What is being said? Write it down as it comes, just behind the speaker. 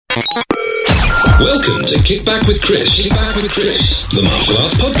Welcome to Kick Back with Chris. Kick Back with Chris, the martial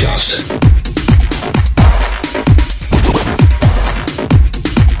arts podcast.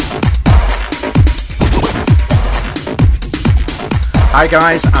 Hi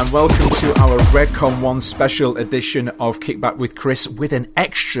guys, and welcome to our Redcon 1 special edition of Kickback with Chris with an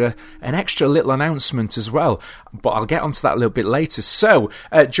extra little announcement as well, but I'll get onto that a little bit later. So,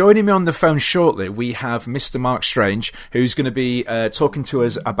 joining me on the phone shortly, we have Mr. Mark Strange, who's going to be talking to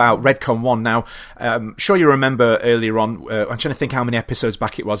us about Redcon 1. Now, sure you remember earlier on, I'm trying to think how many episodes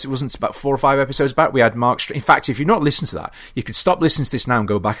back it was. It wasn't about 4 or 5 episodes back. We had Mark Strange. In fact, if you've not listened to that, you could stop listening to this now and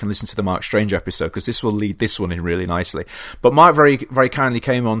go back and listen to the Mark Strange episode, because this will lead this one in really nicely. But Mark very kindly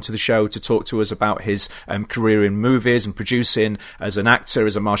came on to the show to talk to us about his career in movies and producing as an actor,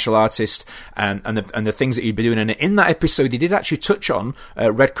 as a martial artist, and the things that he'd been doing. And in that episode, he did actually touch on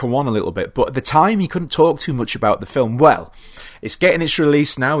Redcon 1 a little bit, but at the time, he couldn't talk too much about the film. Well, it's getting its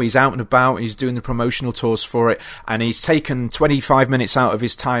release now. He's out and about. He's doing the promotional tours for it, and he's taken 25 minutes out of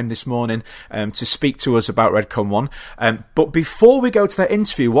his time this morning to speak to us about Redcon 1. But before we go to that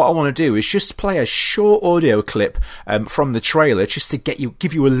interview, what I want to do is just play a short audio clip from the trailer, just to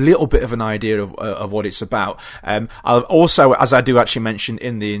give you a little bit of an idea of what it's about. I'll also, as I do actually mention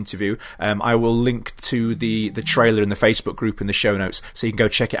in the interview, I will link to the trailer in the Facebook group in the show notes, so you can go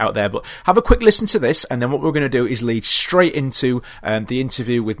check it out there. But have a quick listen to this, and then what we're going to do is lead straight into the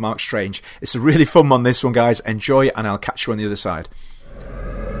interview with Mark Strange. It's a really fun one, this one, guys. Enjoy, and I'll catch you on the other side.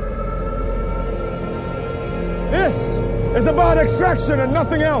 This is about extraction and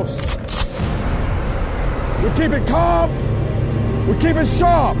nothing else. We keep it calm. We keep it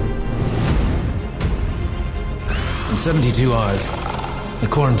sharp. In 72 hours, the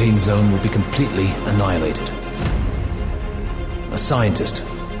quarantine zone will be completely annihilated. A scientist.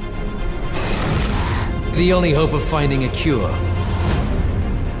 The only hope of finding a cure.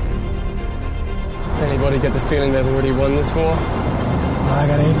 Anybody get the feeling they've already won this war? Well, I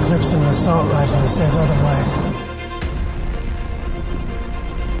got 8 clips and an assault rifle that says otherwise.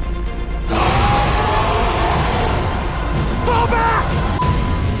 Fall back!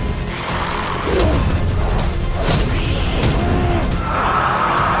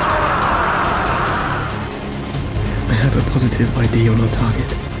 I have a positive ID on our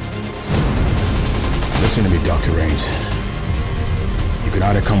target. Listen to me, Dr. Rains. You can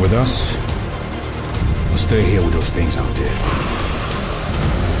either come with us or stay here with those things out there.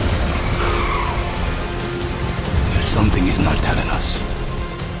 There's something he's not telling us.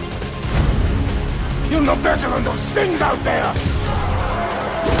 You'll know better than those things out there!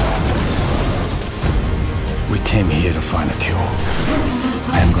 We came here to find a cure.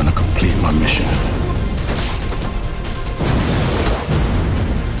 I am gonna complete my mission.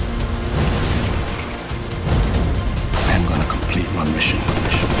 I am gonna complete my mission.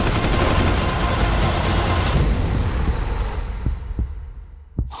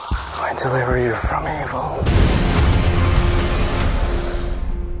 I deliver you from evil.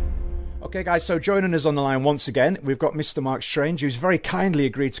 Okay, guys, so joining us on the line once again, we've got Mr. Mark Strange, who's very kindly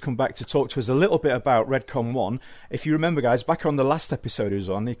agreed to come back to talk to us a little bit about Redcon 1. If you remember, guys, back on the last episode he was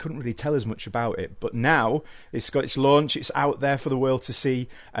on, he couldn't really tell us much about it, but now it's got its launch, it's out there for the world to see,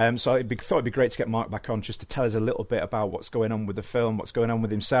 so I thought it'd be great to get Mark back on just to tell us a little bit about what's going on with the film, what's going on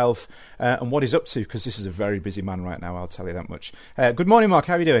with himself, and what he's up to, because this is a very busy man right now, I'll tell you that much. Good morning, Mark,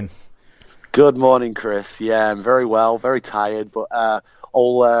 how are you doing? Good morning, Chris. Yeah, I'm very well, very tired, but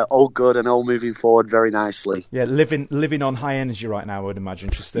all good and all moving forward very nicely. Yeah, living on high energy right now, I would imagine.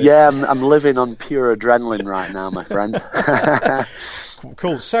 Yeah, I'm living on pure adrenaline right now, my friend.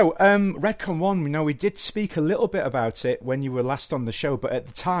 Cool. So, Redcon 1, we did speak a little bit about it when you were last on the show, but at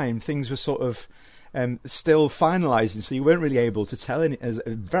the time, things were sort of still finalising, so you weren't really able to tell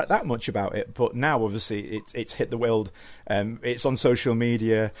that much about it. But now, obviously, it's hit the world. It's on social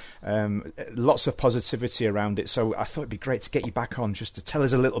media. Lots of positivity around it. So I thought it'd be great to get you back on just to tell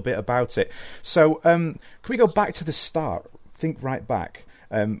us a little bit about it. So can we go back to the start? Think right back.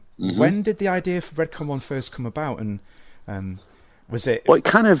 When did the idea for Redcon 1 first come about, and was it? Well, it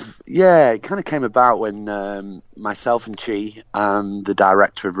kind of came about when myself and Chi, the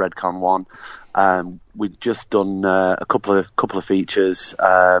director of Redcon 1, we'd just done a couple of features,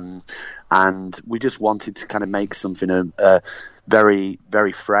 and we just wanted to kind of make something very,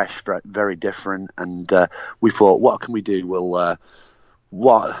 very fresh, very different. And we thought, what can we do? Well,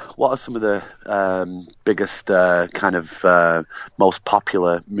 what are some of the biggest kind of most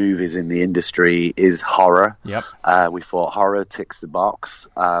popular movies in the industry is horror. Yep. We thought horror ticks the box.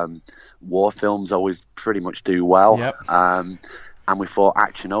 War films always pretty much do well. Yep. and we thought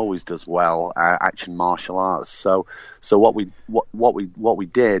action always does well, action martial arts. So what we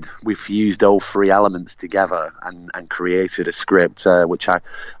did, we fused all three elements together and created a script which I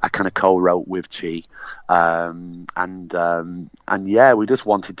kind of co-wrote with Chi, and yeah, we just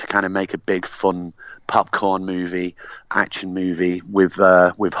wanted to kind of make a big fun popcorn movie, action movie with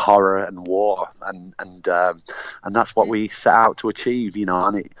horror and war, and that's what we set out to achieve, you know.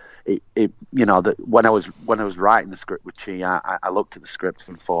 And it you know, that when I was writing the script with Chi, I looked at the script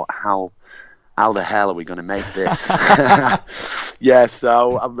and thought, how the hell are we going to make this? Yeah,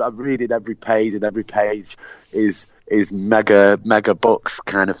 so I'm reading every page, and every page is mega books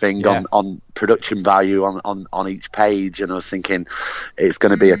kind of thing, yeah, on production value on each page, and I was thinking it's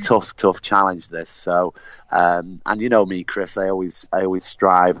going to be a tough challenge, this. So and you know me, Chris, I always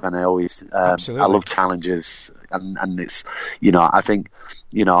strive, and I always I love challenges, and it's, you know, I think,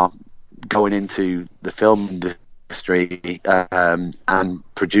 you know, going into the film industry and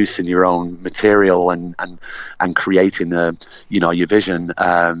producing your own material and creating you know, your vision,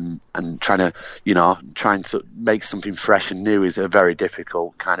 and trying to make something fresh and new is a very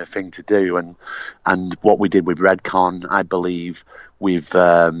difficult kind of thing to do, and what we did with Redcon, I believe we've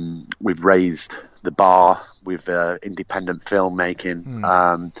raised the bar with independent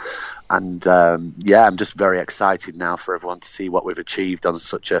filmmaking. Yeah, I'm just very excited now for everyone to see what we've achieved on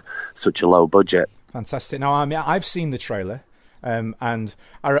such a low budget. Fantastic. Now, I mean, I've seen the trailer, and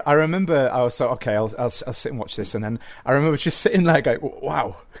I remember I was like, okay, I'll sit and watch this, and then I remember just sitting there going,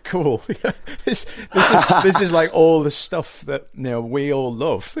 wow, cool. this is like all the stuff that, you know, we all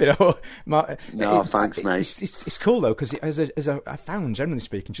love, you know. Thanks, mate. It's cool though, because I found, generally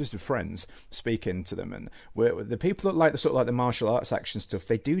speaking, just with friends speaking to them, and the people that like the sort of like the martial arts action stuff,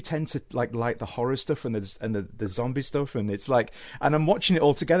 they do tend to like the horror stuff and the zombie stuff, and it's like, and I'm watching it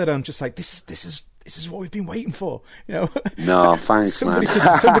all together, and I'm just like, this is what we've been waiting for, you know. No, thanks, somebody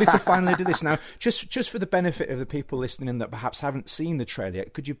to finally do this. Now, just for the benefit of the people listening in that perhaps haven't seen the trailer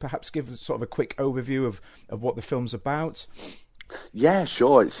yet, could you perhaps give sort of a quick overview of what the film's about? Yeah,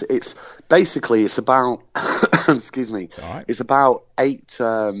 sure. It's basically, it's about excuse me. Right. It's about 8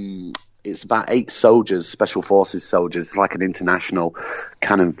 soldiers, special forces soldiers. It's like an international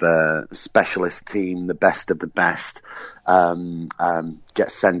kind of specialist team, the best of the best,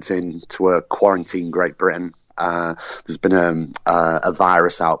 get sent in to a quarantine Great Britain. There's been a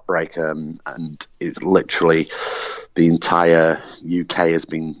virus outbreak, and it's literally the entire UK has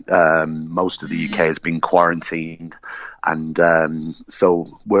been, most of the UK has been quarantined, and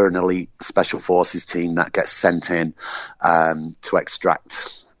so we're an elite special forces team that gets sent in to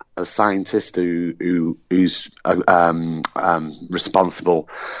extract a scientist who's responsible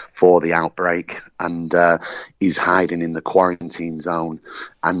for the outbreak, and he's hiding in the quarantine zone,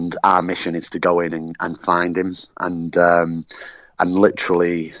 and our mission is to go in and find him, and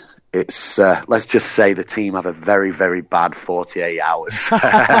literally it's let's just say the team have a very, very bad 48 hours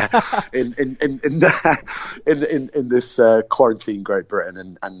in this quarantine Great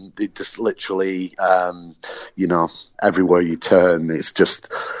Britain, and it just literally you know, everywhere you turn it's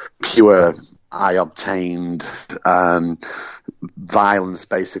just pure I obtained violence,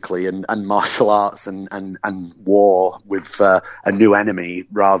 basically, and martial arts and war with a new enemy,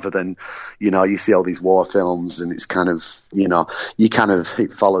 rather than, you know, you see all these war films and it's kind of, you know,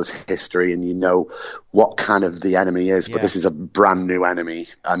 it follows history and you know what kind of the enemy is, but this is a brand new enemy,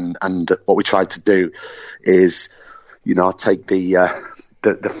 and what we tried to do is, you know, take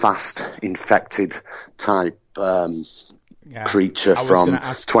the fast infected type creature from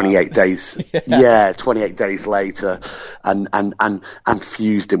 28 days 28 days later, and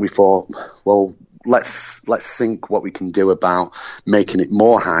fused him. We thought, well, let's think what we can do about making it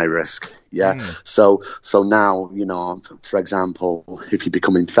more high risk. So now, you know, for example, if you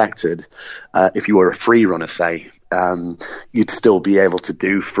become infected, if you were a free runner, say, you'd still be able to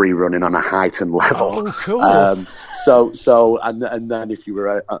do free running on a heightened level. Oh, cool. So then if you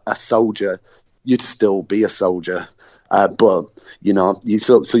were a soldier, you'd still be a soldier. But, you know, you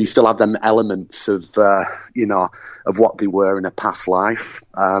still have them elements of, you know, of what they were in a past life.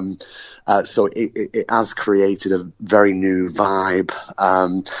 So it has created a very new vibe.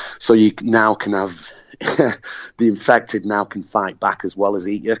 So you now can have the infected now can fight back as well as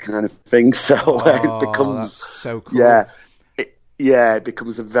eat you, kind of thing. So it becomes so cool. It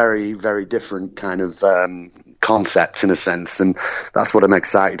becomes a very, very different kind of concept in a sense, and that's what I'm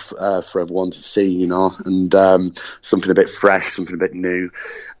excited for everyone to see, you know, and something a bit fresh, something a bit new.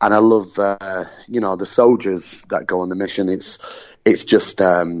 And I love, you know, the soldiers that go on the mission. It's it's just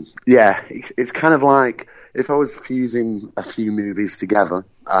it's kind of like, if I was fusing a few movies together,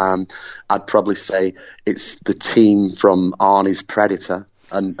 I'd probably say it's the team from Arnie's Predator,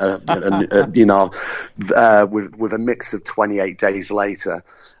 and you know, with a mix of 28 Days Later,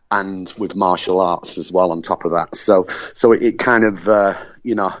 and with martial arts as well on top of that. So it kind of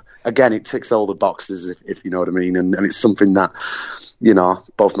you know, again, it ticks all the boxes, if you know what I mean, and it's something that, you know,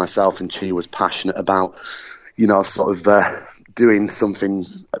 both myself and Chi was passionate about, you know, sort of doing something,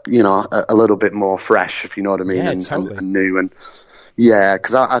 you know, a little bit more fresh, if you know what I mean, and new, and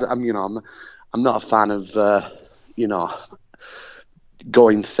because I'm, you know, I'm not a fan of you know,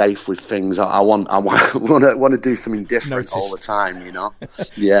 going safe with things. I want to do something different all the time, you know.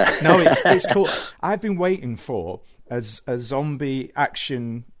 Yeah. No, it's cool. I've been waiting for a zombie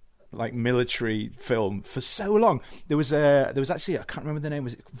action, like, military film for so long. There was actually, I can't remember the name.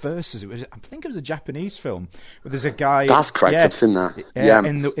 Was it Versus? I think it was a Japanese film where there's a guy. That's correct. I've seen that.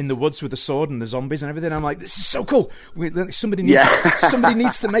 In the woods with the sword and the zombies and everything. I'm like, this is so cool. Somebody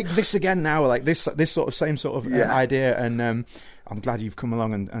needs to make this again now. Like this sort of same sort of idea. And I'm glad you've come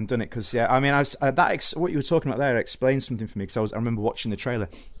along and done it, because I mean, what you were talking about there explained something for me, because I remember watching the trailer.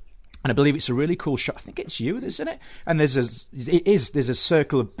 And I believe it's a really cool shot. I think it's you that's in it. And there's a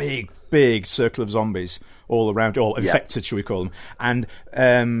circle of big circle of zombies all around, or infected, should we call them? And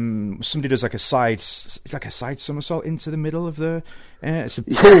somebody does like a side somersault into the middle of the. It's a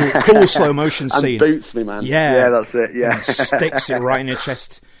cool slow motion scene. And boots me, man. Yeah, that's it. Yeah, and sticks it right in your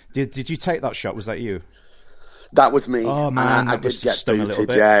chest. Did you take that shot? Was that you? That was me. Oh man, I did get stung a little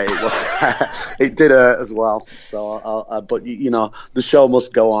bit. Yeah, it was. It did hurt as well. So, but you know, the show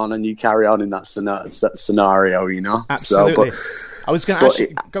must go on, and you carry on in that scenario. You know, absolutely. So, I was going to ask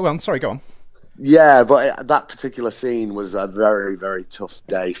you. Go on. Sorry, go on. Yeah, but that particular scene was a very, very tough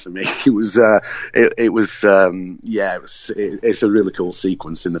day for me. It was, it's a really cool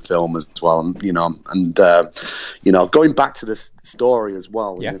sequence in the film as well, and you know, going back to this story as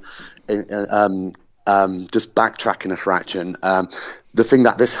well. Yeah. Just backtracking a fraction, the thing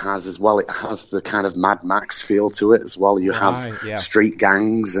that this has as well, it has the kind of Mad Max feel to it as well. You have street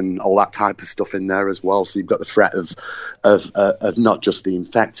gangs and all that type of stuff in there as well. So you've got the threat of not just the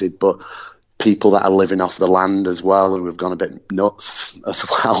infected, but people that are living off the land as well, who have gone a bit nuts as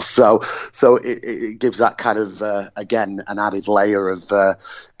well. So it gives that kind of again an added layer of how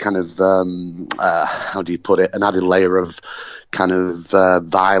do you put it? An added layer of kind of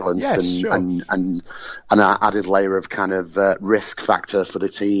violence and an added layer of kind of risk factor for the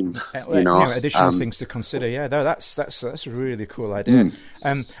team. Additional things to consider. Yeah, that's a really cool idea.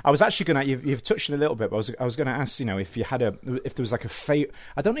 I was actually going to, you've touched on it a little bit, but I was going to ask, you know, if there was like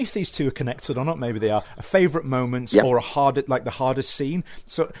I don't know if these two are connected or not. Maybe they are. A favourite moment or the hardest scene.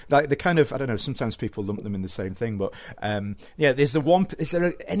 So like the kind of, I don't know. Sometimes people lump them in the same thing, but is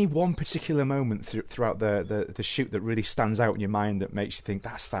there any one particular moment throughout the shoot that really stands out in your mind that makes you think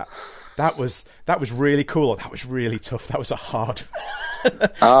that was really cool, or that was really tough, that was a hard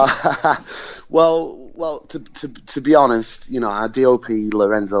well to be honest, you know, our DOP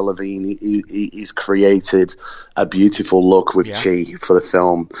Lorenzo Levine, he's created a beautiful look with Chi for the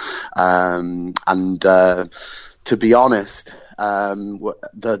film, and to be honest,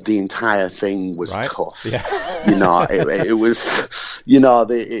 the entire thing was tough. Yeah. You know, it was, you know,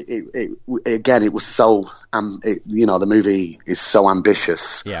 again, it was so, you know, the movie is so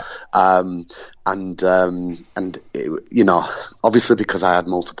ambitious. Yeah. And it, you know, obviously because I had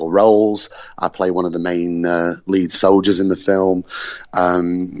multiple roles, I play one of the main lead soldiers in the film.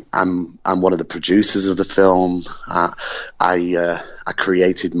 I'm one of the producers of the film. I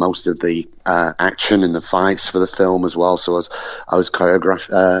created most of the action and the fights for the film as well. So I was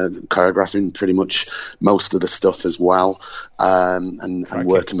choreographing pretty much most of the stuff as well, and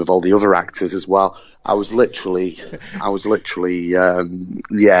working with all the other actors as well. I was literally, the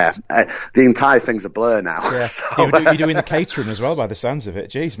entire thing's a blur now. Yeah. So, you're doing the catering as well, by the sounds of it.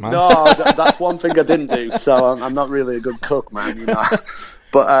 Jeez, man. No, that's one thing I didn't do. So I'm not really a good cook, man. You know.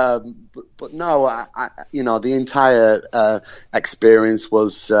 But no, I you know, the entire experience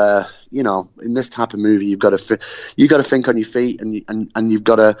was, you know, in this type of movie, you've got to think on your feet, and you've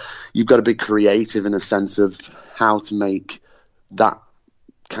got to be creative in a sense of how to make that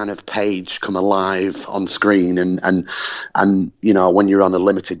kind of page come alive on screen, and you know, when you're on a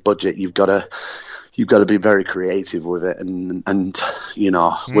limited budget, you've got to be very creative with it, and you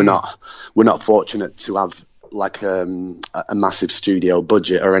know, we're not fortunate to have like a massive studio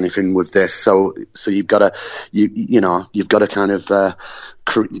budget or anything with this, so you've got to kind of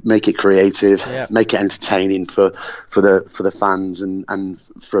make it creative, Yeah. make it entertaining for the fans and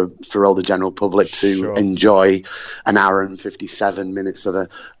for all the general public to Sure. enjoy an hour and 57 minutes of an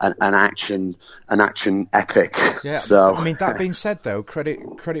action epic. Yeah, So I mean, that being said, though, credit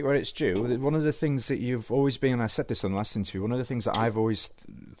where it's due. One of the things that you've always been, and I said this on the last interview, one of the things that I've always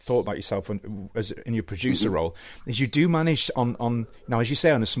thought about yourself as in your producer role is you do manage on now, as you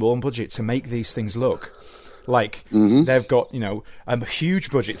say, on a small budget to make these things look like they've got a huge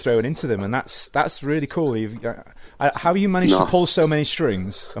budget thrown into them, and that's really cool. How you manage to pull so many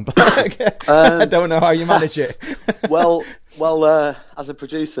strings? I don't know how you manage it. well, as a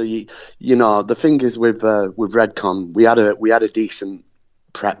producer, you know, the thing is with Redcon, we had a decent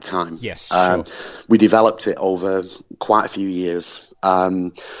prep time. Yes, sure. We developed it over quite a few years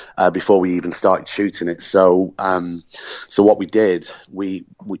before we even started shooting it. So what we did, we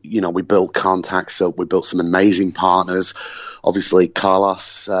built contacts up. We built some amazing partners. Obviously,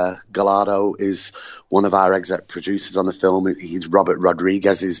 Carlos Gallardo is one of our exec producers on the film. He's Robert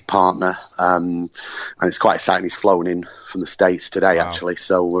Rodriguez's partner, and it's quite exciting. He's flown in from the States today, actually.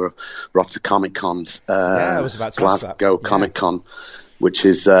 So we're off to Comic-Con, I was about to ask that. Glasgow Comic-Con. Which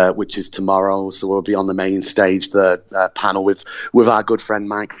is tomorrow, so we'll be on the main stage, the panel with our good friend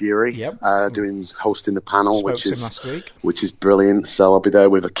Mike Fury, hosting the panel, which is brilliant. So I'll be there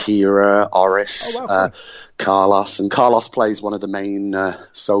with Akira, Oris, Carlos, and Carlos plays one of the main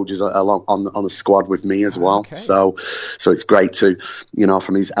soldiers along on the squad with me as well. Okay. So it's great to,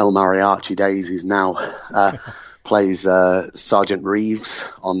 from his El Mariachi days, he's now plays Sergeant Reeves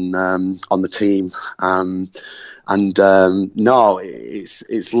on the team. No,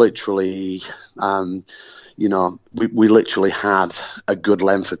 it's literally, we literally had a good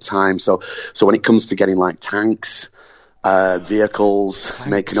length of time. So when it comes to getting like tanks, vehicles,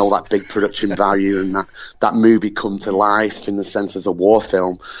 making all that big production value and that movie come to life in the sense as a war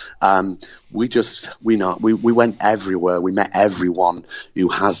film, we went everywhere. We met everyone who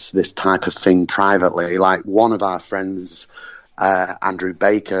has this type of thing privately. Like one of our friends, Andrew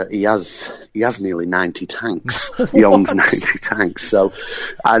Baker, he has nearly 90 tanks. He owns 90 tanks. So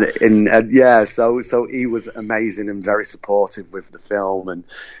he was amazing and very supportive with the film,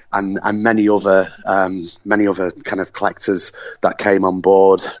 and many other kind of collectors that came on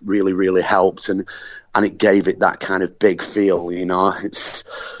board really helped, and it gave it that kind of big feel. It's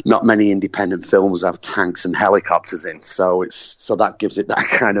not many independent films have tanks and helicopters in, so that gives it that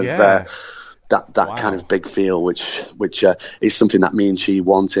kind of kind of big feel, which is something that me and she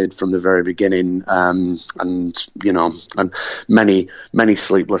wanted from the very beginning, and many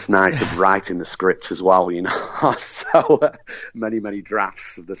sleepless nights of writing the script as well, so many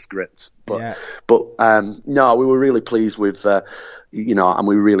drafts of the script, but no, we were really pleased with and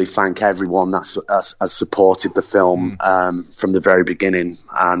we really thank everyone that has supported the film from the very beginning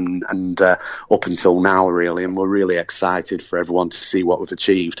and up until now, really, and we're really excited for everyone to see what we've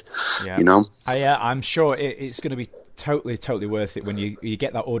achieved. I'm sure it's going to be totally worth it when you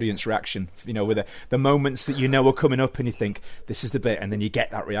get that audience reaction, with the moments that are coming up and you think this is the bit, and then you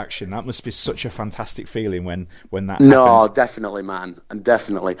get that reaction. That must be such a fantastic feeling when that happens. No, definitely, man, and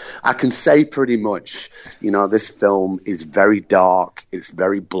definitely. I can say pretty much, this film is very dark, it's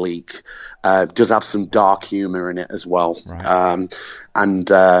very bleak, does have some dark humour in it as well. Right.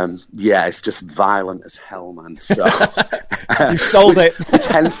 It's just violent as hell, man. So you sold it.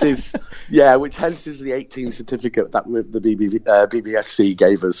 Which hence is the 18 certificate that the BBFC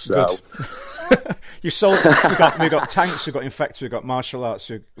gave us. So you sold. We got tanks, we've got infectors, we've got martial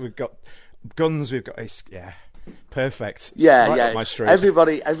arts, we've got guns, we've got perfect. Yeah.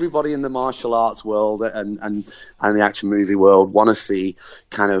 Everybody in the martial arts world and the action movie world want to see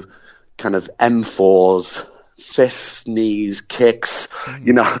kind of M4s, fists, knees, kicks,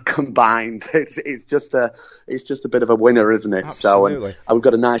 combined. It's just a bit of a winner, isn't it? Absolutely. So, and we've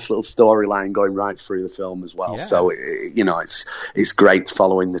got a nice little storyline going right through the film as well. Yeah. So, it's great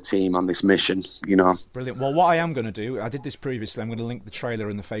following the team on this mission. Brilliant. Well, what I am going to do, I did this previously. I'm going to link the trailer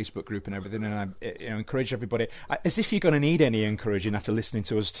in the Facebook group and everything, and I encourage everybody, as if you're going to need any encouraging after listening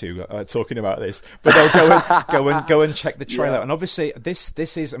to us two talking about this. But go and check the trailer. Yeah. And obviously,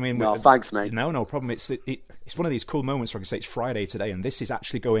 this is. I mean, thanks, mate. No problem. It's one of these cool moments where I can say it's Friday today, and this is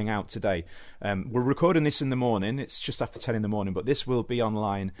actually going out today. We're recording this in the morning. It's just after 10 in the morning, but this will be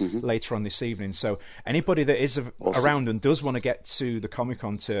online later on this evening. So anybody that is around and does want to get to the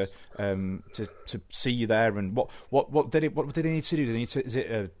Comic-Con to see you there, and what did they need to do? Do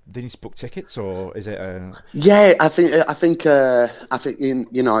they need to book tickets, or is it? Yeah, I think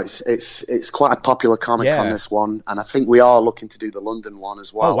it's quite a popular Comic-Con, this one, and I think we are looking to do the London one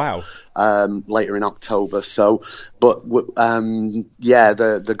as well. Oh wow! Later in October. So, but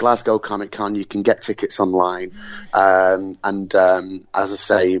the Glasgow Comic Con, you can get tickets online, and as I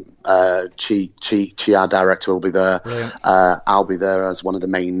say, Chi, our director, will be there. I'll be there as one of the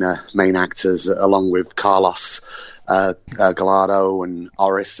main actors, along with Carlos Gallardo and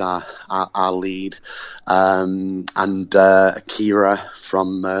Oris, our lead, and Kira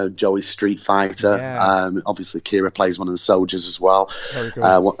from Joey's Street Fighter. Yeah. Obviously, Kira plays one of the soldiers as well. Very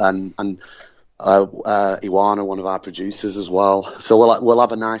cool. And Iwana, one of our producers as well. So we'll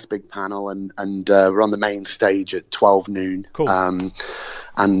have a nice big panel, and we're on the main stage at 12 noon. Cool.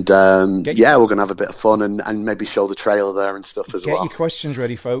 We're going to have a bit of fun and maybe show the trailer there and stuff as well. Get your questions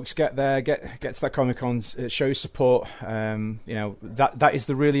ready, folks. Get there, get to that Comic-Con, show your support. That is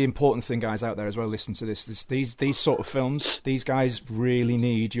the really important thing, guys, out there as well. Listen to this. These sort of films, these guys really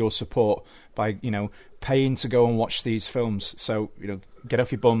need your support by, paying to go and watch these films. So, get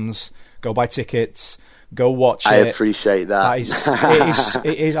off your bums, go buy tickets, go watch it. I appreciate that.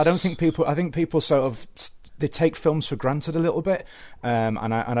 It is. I think people sort of, they take films for granted a little bit, and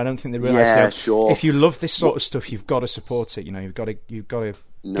I don't think they realise that sure. If you love this sort of stuff, you've got to support it. You've got to.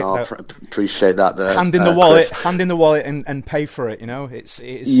 No, appreciate that. Hand in the wallet, and pay for it. It's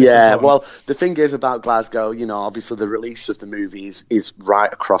important. Well, the thing is about Glasgow, obviously the release of the movies is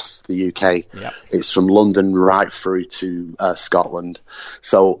right across the UK. Yep. It's from London right through to Scotland.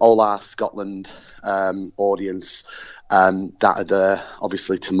 So all our Scotland audience that are there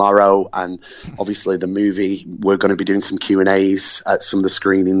obviously tomorrow, and obviously the movie, we're going to be doing some Q&As at some of the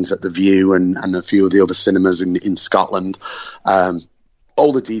screenings at the View and a few of the other cinemas in Scotland.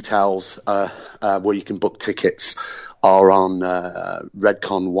 All the details where you can book tickets are on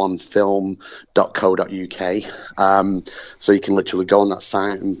redcon1film.co.uk. So you can literally go on that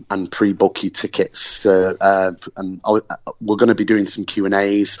site and pre-book your tickets. And we're going to be doing some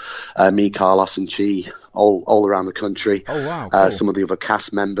Q&As, me, Carlos and Chi, all around the country. Oh, wow. Cool. Some of the other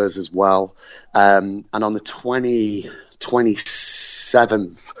cast members as well. And on the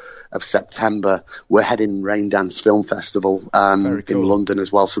 27th of September, we're heading Rain Dance Film Festival in London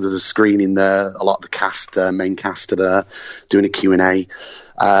as well. So there's a screening there. A lot of the cast, main cast, are there doing a Q&A.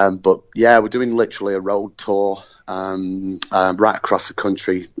 But yeah, we're doing literally a road tour right across the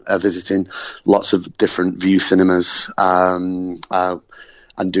country, visiting lots of different View cinemas and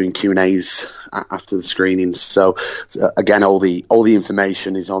doing Q&As after the screenings. So again, all the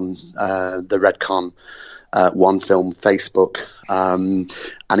information is on the Redcon One Film Facebook, and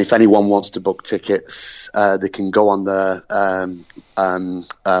if anyone wants to book tickets, they can go on the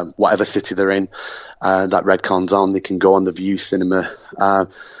whatever city they're in that Redcon's on. They can go on the View Cinema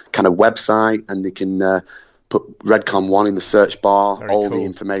kind of website, and they can put Redcon 1 in the search bar. The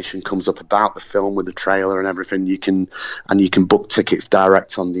information comes up about the film with the trailer and everything. You can book tickets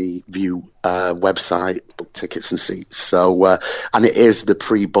direct on the View website, book tickets and seats. So and it is the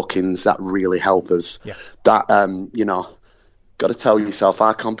pre-bookings that really help us. Yeah. That got to tell yourself,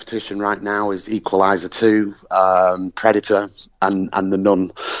 our competition right now is Equalizer 2, Predator, and The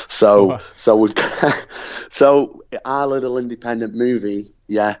Nun. So we've got, so our little independent movie,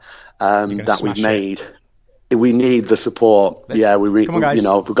 that we've made. We need the support. Come on, guys.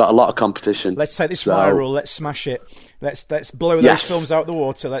 We've got a lot of competition. Let's take this viral. Let's smash it. Let's blow those films out the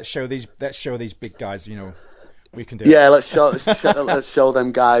water. Let's show these big guys. We can do it. Yeah, let's show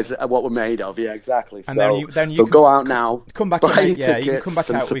them guys what we're made of. Yeah, exactly. And then you can go out now. Come back. You can come back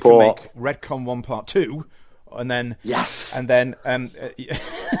out. Support. We can make Redcon 1 Part 2. And then this is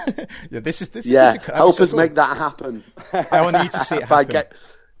help us make that happen. I want you to see it happen.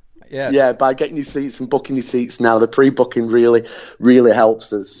 By getting your seats and booking your seats now, the pre-booking really, really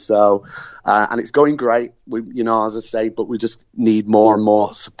helps us. So, and it's going great. We, as I say, but we just need more and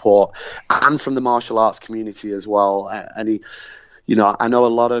more support, and from the martial arts community as well. I know a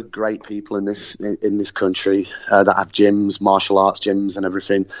lot of great people in this country that have gyms, martial arts gyms, and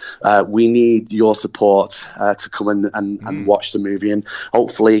everything. We need your support to come and watch the movie, and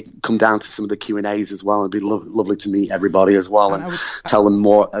hopefully come down to some of the Q&As as well. It'd be lovely to meet everybody as well, and tell them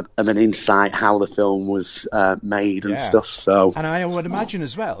more of an insight how the film was made and stuff. So, and I would imagine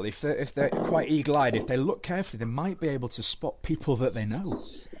as well, if they're quite eagle-eyed, if they look carefully, they might be able to spot people that they know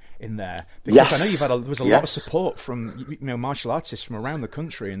in there, because I know there was a lot of support from martial artists from around the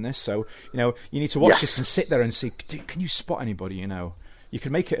country in this. So you need to watch this and sit there and see, can you spot anybody? You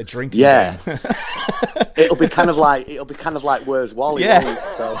could make it a drinking game. it'll be kind of like Where's Wally? Yeah.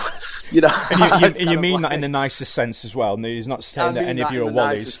 So, you know, and you mean that in the nicest sense as well. No, he's not saying that any of you are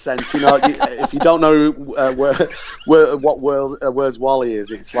Wallies. Sense, you know, if you don't know what Where's Wally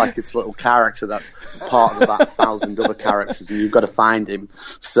is, it's like its little character that's part of about 1,000 other characters, and you've got to find him.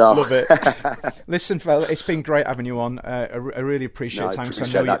 So love it. Listen, fella, it's been great having you on. I really appreciate it. Thanks.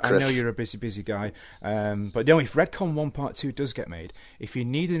 I know you're a busy guy. But no, if Redcon 1 Part 2 does get made, if you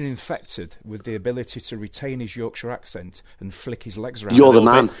need an infected with the ability to retain his Yorkshire accent and flick his legs around, you're the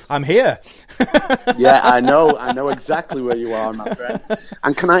man. I'm here. Yeah, I know exactly where you are, my friend.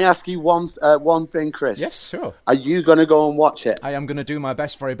 And can I ask you one thing, Chris? Yes, sure. Are you going to go and watch it? I am going to do my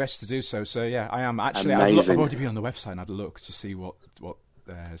very best to do so. So yeah, I am actually. I've already been on the website and had a look to see what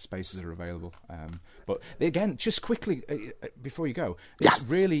spaces are available. But again, just quickly before you go, it's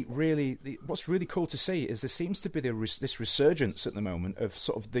really what's really cool to see is there seems to be this resurgence at the moment of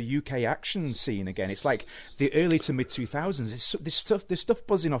sort of the UK action scene again. It's like the early to mid 2000s. There's stuff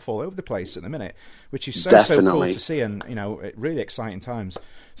buzzing off all over the place at the minute, which is so cool to see, and you know, really exciting times.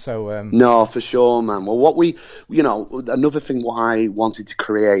 So no, for sure, man. Well, another thing what I wanted to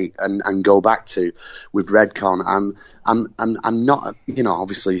create and go back to with Redcon, I'm not, you know,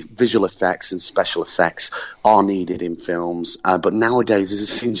 obviously visual effects and special effects are needed in films, but nowadays it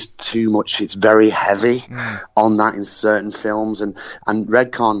seems too much. It's very heavy on that in certain films, and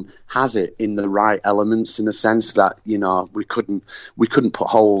Redcon has it in the right elements, in the sense that, you know, we couldn't put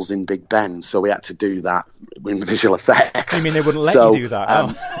holes in Big Ben, so we had to do that in visual effects. You mean they wouldn't let you do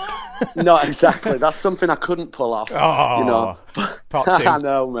that? No, exactly. That's something I couldn't pull off. Oh, you know, part 2. I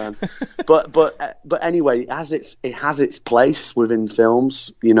know, man. But anyway, it has its place within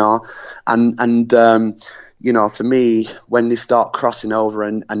films, you know, and you know, for me, when they start crossing over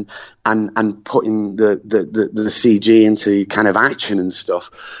and putting the CG into kind of action and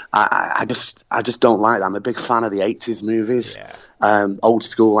stuff, I just don't like that. I'm a big fan of the 80s movies, old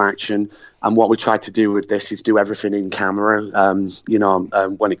school action. And what we try to do with this is do everything in camera, you know,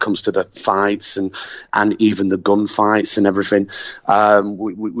 when it comes to the fights and even the gunfights and everything.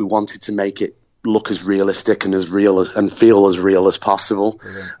 We wanted to make it look as realistic and as real and feel as real as possible.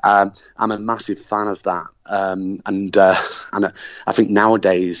 I'm a massive fan of that. And I think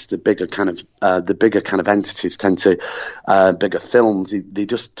nowadays the bigger kind of entities tend to bigger films. They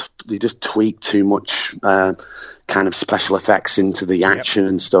just tweak too much kind of special effects into the action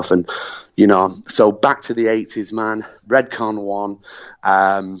and stuff, and you know. So back to the 80s, man. Redcon 1,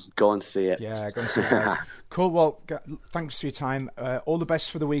 go and see it. Yeah, go and see it, guys. Cool. Well, thanks for your time. All the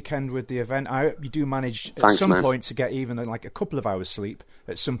best for the weekend with the event. I hope you do manage at some point to get even like a couple of hours sleep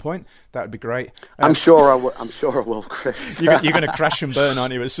at some point. That would be great. I'm sure I will, Chris. You're going to crash and burn,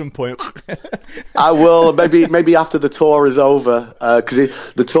 aren't you, at some point? I will. Maybe after the tour is over, because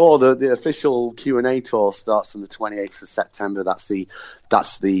the tour, the official Q&A tour, starts on the 28th of September. That's the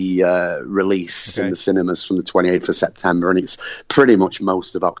release in the cinemas from the 28th of September, and it's pretty much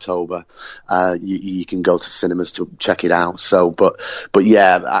most of October. You can go to cinemas to check it out. So, but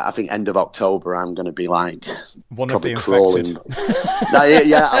yeah, I think end of October I'm going to be like one probably of the crawling. infected.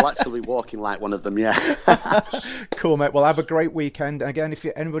 Yeah, I'll actually be walking like one of them. Yeah. Cool, mate. Well, have a great weekend. And again, if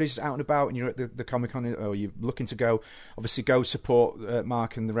anybody's out and about and you're at the Comic-Con or you're looking to go, obviously go support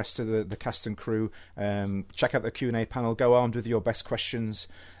Mark and the rest of the cast and crew. Check out the Q&A panel. Go armed with your best questions.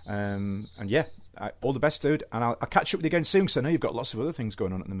 And yeah, all the best, dude. And I'll catch up with you again soon, because I know you've got lots of other things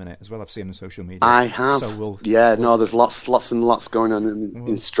going on at the minute as well. I've seen on social media. I have. So there's lots and lots going on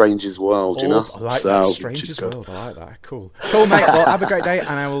in Stranger's World, you know. I like that. Stranger's World. I like that. Cool, mate. Well, have a great day, and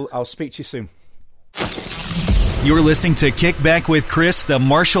I'll speak to you soon. You're listening to Kick Back with Chris, the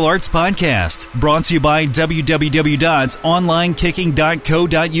martial arts podcast, brought to you by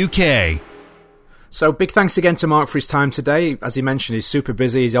www.onlinekicking.co.uk. So big thanks again to Mark for his time today. As he mentioned, he's super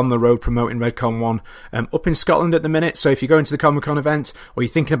busy. He's on the road promoting Redcon 1 up in Scotland at the minute. So if you're going to the Comic-Con event or you're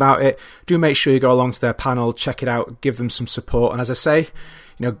thinking about it, do make sure you go along to their panel, check it out, give them some support. And as I say,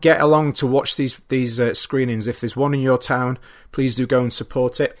 you know, get along to watch these screenings. If there's one in your town, please do go and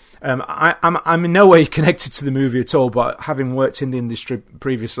support it. I'm in no way connected to the movie at all, but having worked in the industry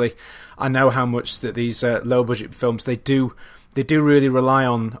previously, I know how much that these low budget films they do really rely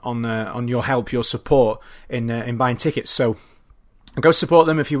on your help, your support in buying tickets. So go support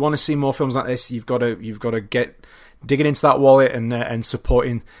them if you want to see more films like this. You've got to get digging into that wallet and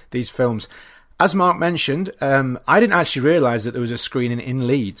supporting these films. as Mark mentioned, I didn't actually realise that there was a screening in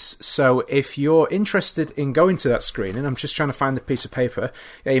Leeds. So if you're interested in going to that screening, I'm just trying to find the piece of paper.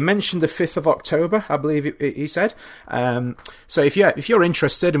 Yeah, he mentioned the 5th of October, I believe he said. So if you're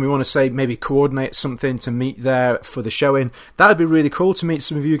interested and we want to say maybe coordinate something to meet there for the showing, that would be really cool to meet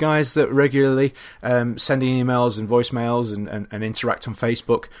some of you guys that regularly sending emails and voicemails and interact on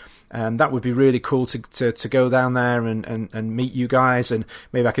Facebook. That would be really cool to go down there and meet you guys, and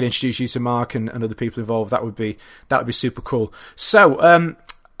maybe I can introduce you to Mark and other people involved. That would be super cool. So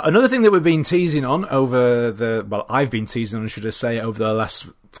another thing that we've been teasing on I've been teasing on, should I say, over the last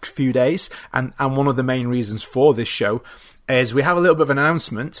few days, and one of the main reasons for this show is we have a little bit of an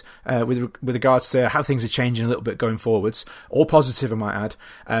announcement with regards to how things are changing a little bit going forwards, all positive I might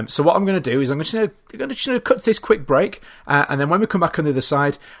add. So what I'm going to do is I'm going to cut this quick break, and then when we come back on the other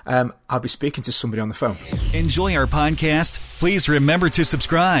side, I'll be speaking to somebody on the phone. Enjoy our podcast? Please remember to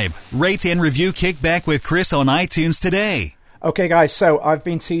subscribe, rate and review Kickback with Chris on iTunes today. Okay, guys, so I've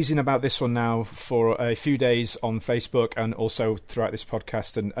been teasing about this one now for a few days on Facebook and also throughout this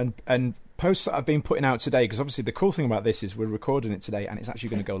podcast, and posts that I've been putting out today, because obviously the cool thing about this is we're recording it today and it's actually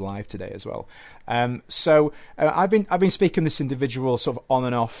going to go live today as well. So I've been speaking to this individual sort of on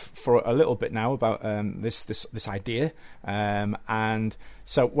and off for a little bit now about this idea, and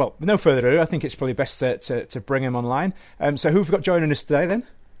so, well, with no further ado, I think it's probably best to bring him online. So who have we got joining us today then?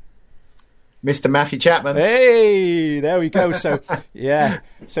 Mr. Matthew Chapman. Hey, there we go. So, yeah.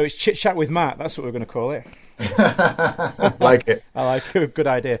 So it's Chit Chat with Matt. That's what we're going to call it. Like it. I like it. Good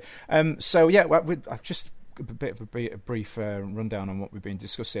idea. So, yeah, I've just a bit of a brief rundown on what we've been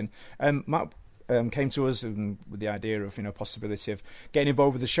discussing. Matt came to us with the idea of, possibility of getting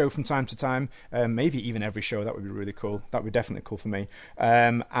involved with the show from time to time, maybe even every show. That would be really cool. That would be definitely cool for me.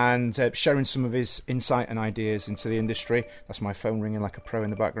 And sharing some of his insight and ideas into the industry. That's my phone ringing like a pro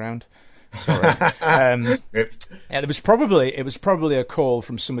in the background. Sorry. Yeah, it was probably a call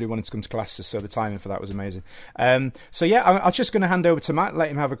from somebody wanting to come to classes, so the timing for that was amazing. So yeah, I'm just going to hand over to Matt, let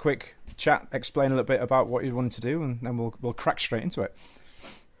him have a quick chat, explain a little bit about what he wanted to do, and then we'll crack straight into it.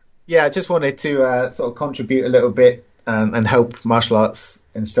 Yeah, I just wanted to sort of contribute a little bit and help martial arts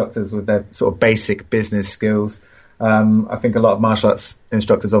instructors with their sort of basic business skills. I think a lot of martial arts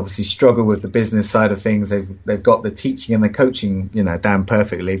instructors obviously struggle with the business side of things. They've got the teaching and the coaching, down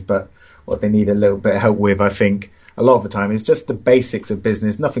perfectly, but what they need a little bit of help with, I think, a lot of the time is just the basics of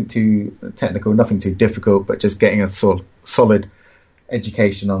business. Nothing too technical, nothing too difficult, but just getting a sort of solid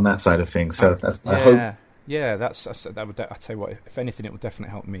education on that side of things. So that's I hope. Yeah, that would. I tell you what, if anything, it would definitely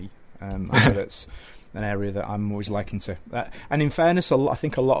help me. I know that's an area that I'm always liking to. And in fairness, I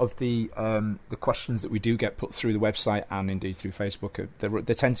think a lot of the questions that we do get put through the website and indeed through Facebook,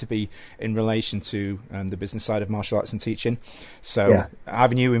 they tend to be in relation to the business side of martial arts and teaching. So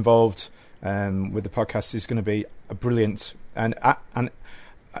having you involved with the podcast is going to be a brilliant. And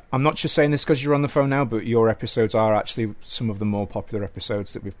I'm not just saying this because you're on the phone now, but your episodes are actually some of the more popular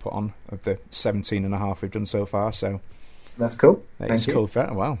episodes that we've put on, of the 17 and a half we've done so far. So. That's cool. That's cool.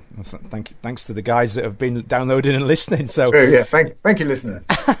 Wow. Thanks to the guys that have been downloading and listening. So, true, yeah. Thank you, listeners.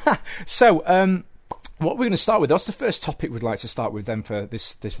 So, what we're going to start with, that's the first topic we'd like to start with then for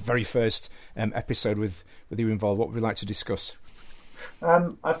this very first episode with you involved. What would we like to discuss?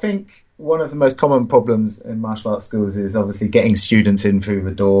 I think one of the most common problems in martial arts schools is obviously getting students in through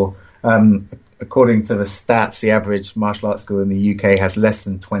the door. According to the stats, the average martial arts school in the UK has less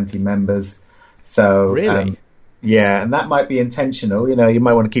than 20 members. So, really? Yeah, and that might be intentional. You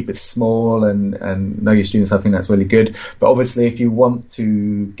might want to keep it small and know your students. I think that's really good. But obviously, if you want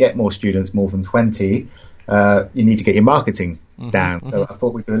to get more students, more than 20, you need to get your marketing down. So I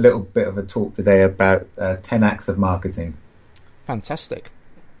thought we'd do a little bit of a talk today about 10 acts of marketing. Fantastic.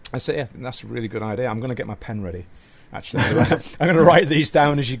 I think that's a really good idea. I'm going to get my pen ready. Actually, I'm going to write these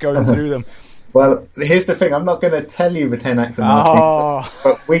down as you're going through them. Well, here's the thing. I'm not going to tell you the 10 acts of marketing,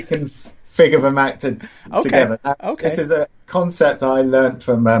 but we can figure them out together. Now, this is a concept I learned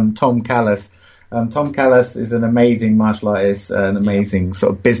from Tom Callis. Tom Callis is an amazing martial artist, an amazing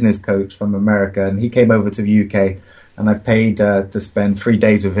sort of business coach from America, and he came over to the UK, and I paid to spend 3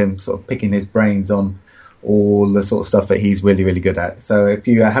 days with him, sort of picking his brains on all the sort of stuff that he's really, really good at. So if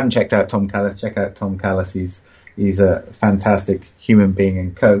you haven't checked out Tom Callis, check out Tom Callis. He's a fantastic human being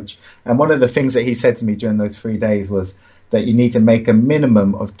and coach. And one of the things that he said to me during those 3 days was that you need to make a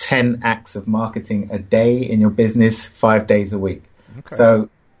minimum of 10 acts of marketing a day in your business, 5 days a week. Okay. So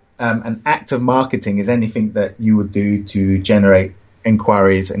an act of marketing is anything that you would do to generate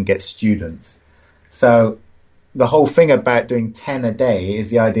inquiries and get students. So the whole thing about doing 10 a day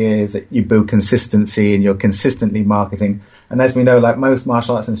is the idea is that you build consistency and you're consistently marketing. And as we know, like most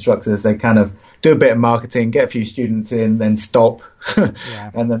martial arts instructors, do a bit of marketing, get a few students in, then stop,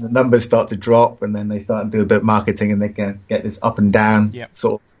 and then the numbers start to drop, and then they start to do a bit of marketing, and they can get this up and down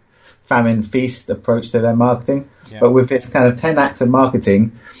sort of famine feast approach to their marketing. But with this kind of 10 acts of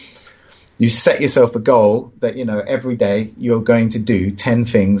marketing, you set yourself a goal that, you know, every day you're going to do 10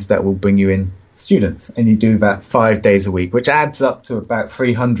 things that will bring you in students, and you do that 5 days a week, which adds up to about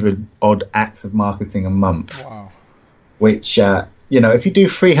 300 odd acts of marketing a month. Wow. Which, you know, if you do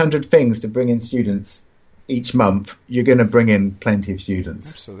 300 things to bring in students each month, you're going to bring in plenty of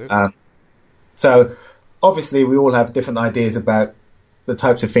students. Absolutely. So obviously we all have different ideas about the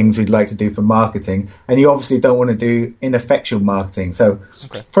types of things we'd like to do for marketing, and you obviously don't want to do ineffectual marketing. So,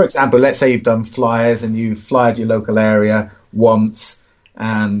 for example, let's say you've done flyers and you've flyered your local area once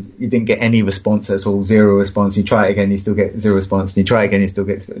and you didn't get any response at all, 0 response. You try it again, you still get 0 response, and you try it again, you still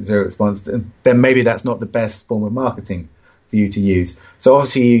get 0 response. Then maybe that's not the best form of marketing for you to use. So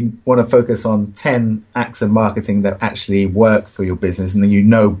obviously you want to focus on 10 acts of marketing that actually work for your business, and then, you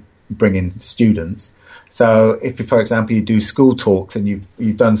know, bring in students. So if, for example, you do school talks, and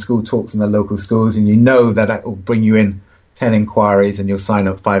you've done school talks in the local schools, and you know that will bring you in 10 inquiries, and you'll sign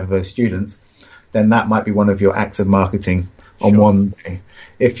up 5 of those students, then that might be one of your acts of marketing on one day.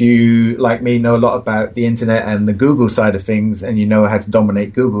 If you, like me, know a lot about the internet and the Google side of things, and you know how to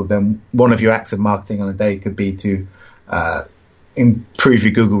dominate Google, then one of your acts of marketing on a day could be to improve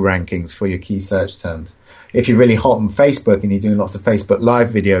your Google rankings for your key search terms. If you're really hot on Facebook and you're doing lots of Facebook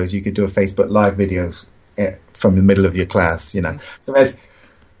Live videos, you could do a Facebook Live videos from the middle of your class, you know. So there's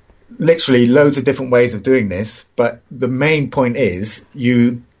literally loads of different ways of doing this, but the main point is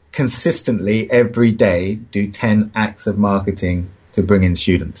you consistently every day do 10 acts of marketing to bring in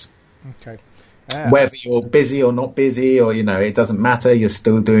students. Okay. Whether you're busy or not busy, or, you know, it doesn't matter, you're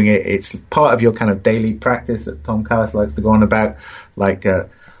still doing it. It's part of your kind of daily practice that Tom Callis likes to go on about. Like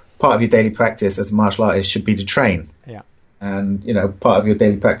part of your daily practice as a martial artist should be to train. Yeah. And, you know, part of your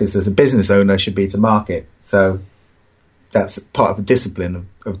daily practice as a business owner should be to market. So that's part of the discipline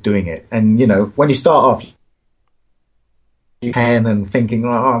of doing it. And, you know, when you start off, you can and thinking, oh,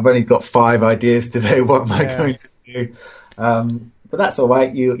 I've only got 5 ideas today. What am I going to do? But that's all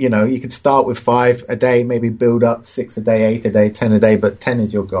right. You know, you could start with 5 a day, maybe build up 6 a day, 8 a day, 10 a day, but 10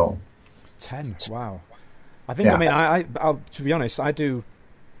 is your goal. 10. Wow. I think, I mean, I'll to be honest, I do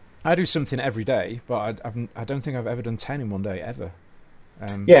something every day, but I don't think I've ever done 10 in one day, ever.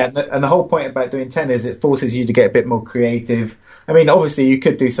 And the whole point about doing 10 is it forces you to get a bit more creative. I mean, obviously, you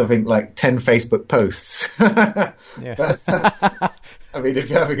could do something like 10 Facebook posts. But, I mean, if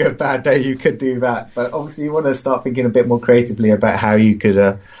you're having a bad day, you could do that. But obviously, you want to start thinking a bit more creatively about how you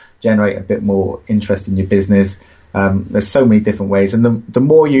could generate a bit more interest in your business. There's so many different ways. And the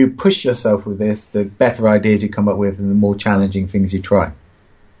more you push yourself with this, the better ideas you come up with and the more challenging things you try.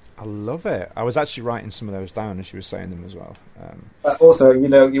 I love it. I was actually writing some of those down as you were saying them as well. But also, you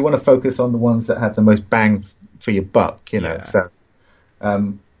know, you want to focus on the ones that have the most bang for your buck, you know. So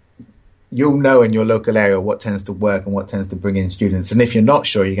you'll know in your local area what tends to work and what tends to bring in students. And if you're not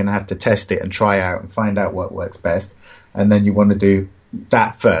sure, you're going to have to test it and try out and find out what works best. And then you want to do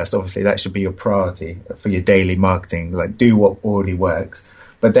that first. Obviously, that should be your priority for your daily marketing. Like, do what already works.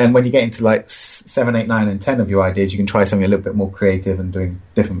 But then when you get into like 7, 8, 9, and 10 of your ideas, you can try something a little bit more creative and doing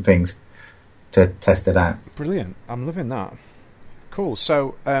different things to test it out. Brilliant. I'm loving that. Cool.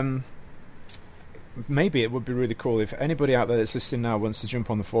 So maybe it would be really cool if anybody out there that's listening now wants to jump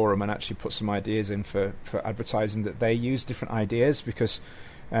on the forum and actually put some ideas in for advertising that they use different ideas, because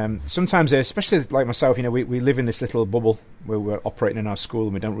sometimes, especially like myself, you know, we live in this little bubble where we're operating in our school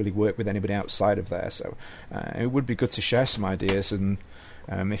and we don't really work with anybody outside of there. So it would be good to share some ideas. And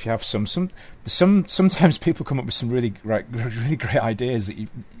if you have sometimes people come up with some really great ideas that you've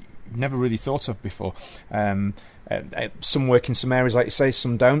never really thought of before. Some work in some areas, like you say,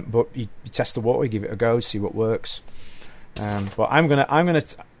 some don't. But you test the water, you give it a go, see what works. But I'm gonna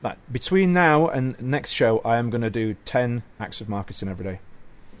between now and next show, I am gonna do 10 acts of marketing every day.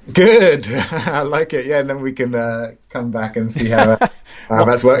 Good. I like it. Yeah, and then we can come back and see how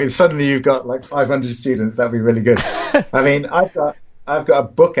that's working. Suddenly you've got like 500 students. That'd be really good. I mean, I've got a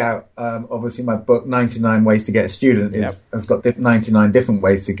book out. Obviously, my book, 99 Ways to Get a Student, has got 99 different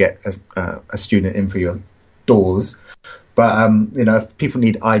ways to get a student in for your doors. But you know, if people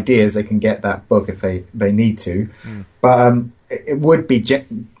need ideas, they can get that book if they need to. But it would be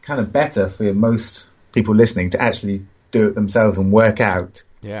kind of better for most people listening to actually do it themselves and work out.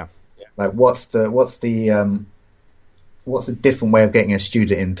 Like what's the different way of getting a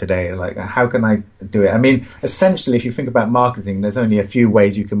student in today? Like, how can I do it? I mean, essentially, if you think about marketing, there's only a few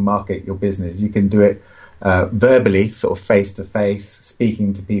ways you can market your business. You can do it verbally, sort of face-to-face,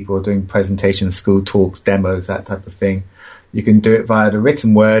 speaking to people, doing presentations, school talks, demos, that type of thing. You can do it via the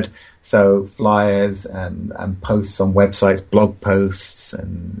written word, so flyers and posts on websites, blog posts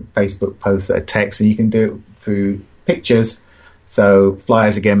and Facebook posts that are text, and you can do it through pictures, so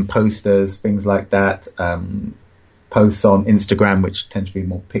flyers again, posters, things like that, posts on Instagram, which tend to be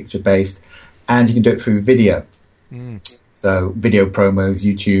more picture-based, and you can do it through video, so video promos,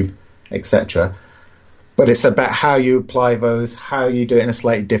 YouTube, etc. But it's about how you apply those, how you do it in a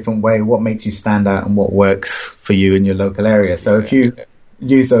slightly different way, what makes you stand out and what works for you in your local area. So if you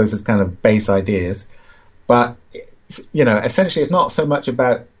use those as kind of base ideas, but, essentially it's not so much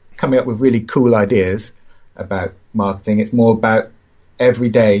about coming up with really cool ideas about marketing. It's more about every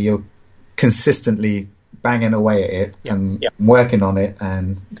day you're consistently banging away at it and working on it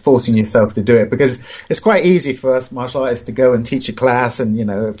and forcing yourself to do it, because it's quite easy for us martial artists to go and teach a class and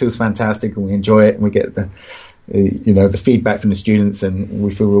it feels fantastic and we enjoy it and we get the feedback from the students and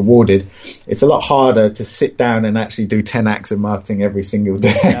we feel rewarded. It's a lot harder to sit down and actually do 10 acts of marketing every single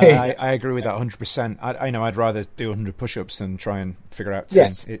day. I agree with that 100%. I'd rather do 100 push-ups than try and figure out 10.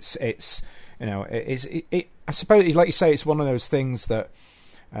 Yes. It's I suppose, like you say, it's one of those things that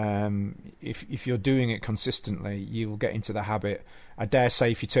if you're doing it consistently, you will get into the habit. I dare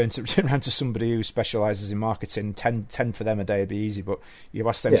say if you turn around to somebody who specialises in marketing, 10 for them a day would be easy, but you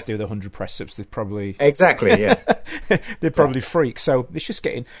ask them to do the 100 press-ups, they'd probably... Exactly, yeah. they'd probably freak. So it's just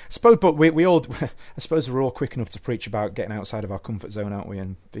getting... But we all... I suppose we're all quick enough to preach about getting outside of our comfort zone, aren't we,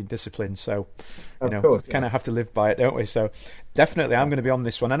 and being disciplined. So, kind of have to live by it, don't we? So definitely I'm going to be on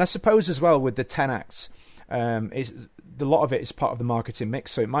this one. And I suppose as well with the 10 acts... a lot of it is part of the marketing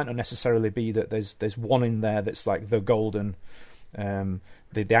mix, so it might not necessarily be that there's one in there that's like the golden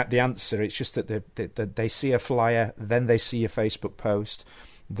the answer. It's just that they see a flyer, then they see a Facebook post,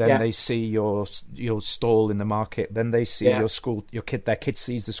 then they see your stall in the market, then they see their kid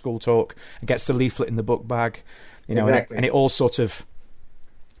sees the school talk and gets the leaflet in the book bag, exactly. and it all sort of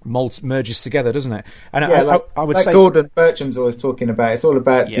merges together, doesn't it? And I would say Gordon Bertram's always talking about, it's all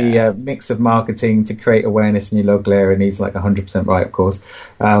about the mix of marketing to create awareness in your local area, and he's like 100% right, of course.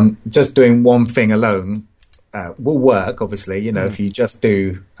 Just doing one thing alone will work, obviously. If you just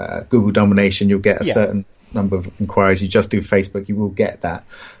do Google domination, you'll get a certain number of inquiries. You just do Facebook, you will get that.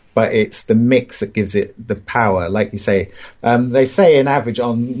 But it's the mix that gives it the power, like you say. They say in average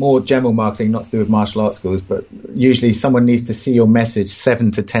on more general marketing, not to do with martial arts schools, but usually someone needs to see your message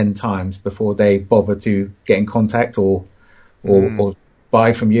 7 to 10 times before they bother to get in contact or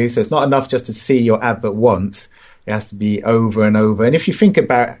buy from you. So it's not enough just to see your advert once. It has to be over and over. And if you think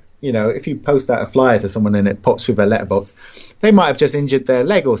about, if you post out a flyer to someone and it pops through their letterbox, they might have just injured their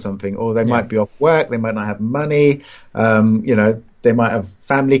leg or something, or they might be off work, they might not have money, they might have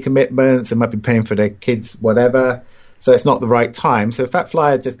family commitments, they might be paying for their kids, whatever. So it's not the right time. So if that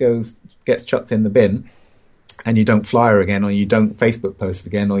flyer just gets chucked in the bin and you don't flyer again, or you don't Facebook post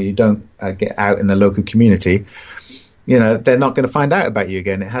again, or you don't get out in the local community, they're not going to find out about you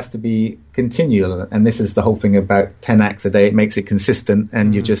again. It has to be continual. And this is the whole thing about 10 acts a day. It makes it consistent,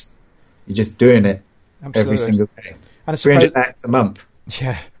 and you're just doing it every single day. And 300 acts a month.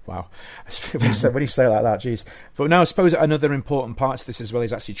 Yeah. Wow. When you say it like that, geez. But now I suppose another important part to this as well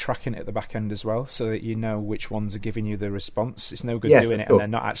is actually tracking it at the back end as well, so that you know which ones are giving you the response. It's no good doing it and they're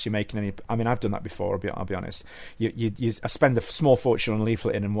not actually making any... I mean, I've done that before, I'll be honest. I spend a small fortune on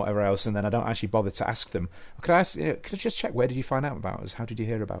leafleting and whatever else, and then I don't actually bother to ask them, could I just check, where did you find out about us? How did you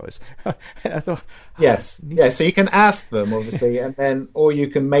hear about us? I thought... So you can ask them, obviously, and then, or you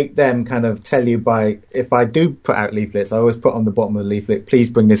can make them kind of tell you if I do put out leaflets, I always put on the bottom of the leaflet, please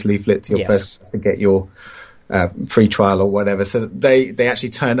bring this leaflet to your first class to get your free trial or whatever. So they actually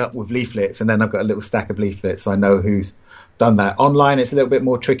turn up with leaflets, and then I've got a little stack of leaflets, so I know who's done that. Online, it's a little bit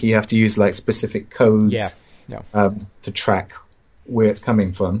more tricky. You have to use like specific codes to track where it's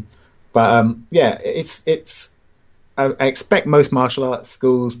coming from. But it's I expect most martial arts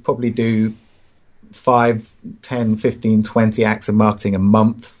schools probably do 5, 10, 15, 20 acts of marketing a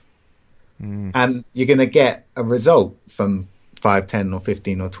month, and you're going to get a result from 5, 10 or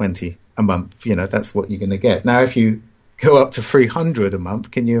 15 or 20 a month. That's what you're going to get. Now, if you go up to 300 a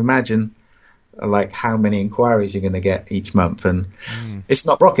month, can you imagine like how many inquiries you're going to get each month? And it's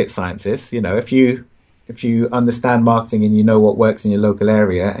not rocket science. If you understand marketing and you know what works in your local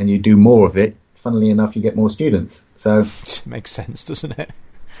area and you do more of it, funnily enough, you get more students. So it makes sense, doesn't it?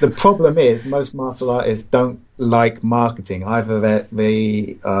 The problem is most martial artists don't like marketing. Either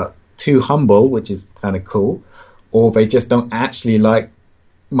they are too humble, which is kind of cool, or they just don't actually like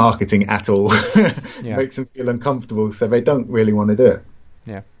marketing at all. Makes them feel uncomfortable, so they don't really want to do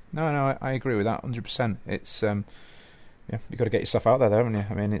it. No, I agree with that 100%. It's you've got to get yourself out there, though, haven't you?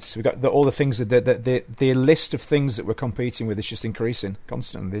 I mean, we've got all the things the list of things that we're competing with is just increasing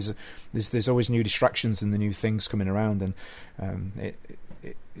constantly. There's always new distractions and the new things coming around, and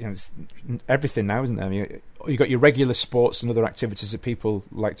it's everything now, isn't there? I mean, you've got your regular sports and other activities that people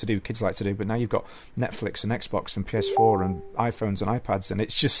like to do, kids like to do, but now you've got Netflix and Xbox and PS4 and iPhones and iPads, and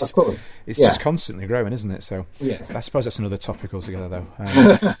it's just just constantly growing, isn't it? So yes. I suppose that's another topic altogether, though.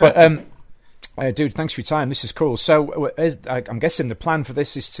 Dude, thanks for your time. This is cool. So, I'm guessing the plan for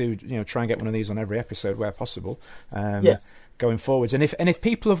this is to try and get one of these on every episode where possible. Yes. Going forwards, and if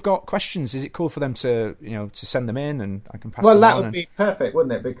people have got questions, is it cool for them to to send them in, and I can pass them on? Well, that would be perfect,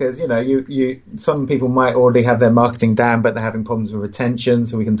 wouldn't it? Because you some people might already have their marketing down, but they're having problems with retention,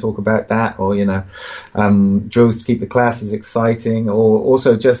 so we can talk about that, or drills to keep the classes exciting, or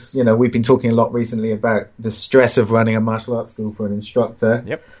also just we've been talking a lot recently about the stress of running a martial arts school for an instructor.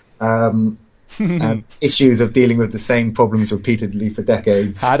 Yep. And issues of dealing with the same problems repeatedly for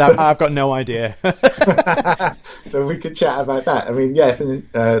decades. I've got no idea. So we could chat about that. I mean, if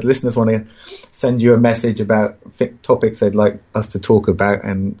listeners want to send you a message about topics they'd like us to talk about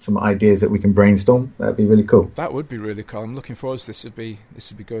and some ideas that we can brainstorm, that'd be really cool. That would be really cool. I'm looking forward to this. This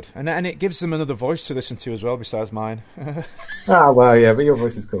would be good, and it gives them another voice to listen to as well, besides mine. Well, yeah, but your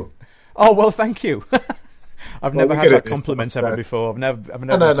voice is cool. Oh well, thank you. I've never had that compliment ever before. I've never been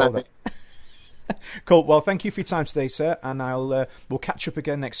told that. Cool. Well, thank you for your time today, sir, and we'll catch up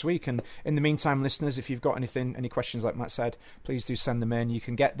again next week. And in the meantime, listeners, if you've got any questions, like Matt said, please do send them in. You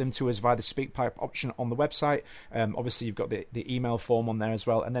can get them to us via the SpeakPipe option on the website. Obviously, you've got the email form on there as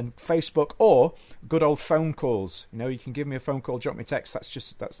well, and then Facebook or good old phone calls. You can give me a phone call, drop me a text.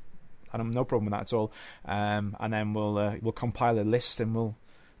 That's I have no problem with that at all. And then we'll compile a list and we'll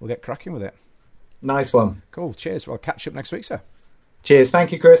get cracking with it. Nice one. Cool. Cheers. Well, catch up next week, sir. Cheers.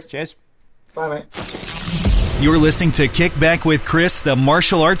 Thank you, Chris. Cheers. Bye, mate. You're listening to Kick Back with Chris, the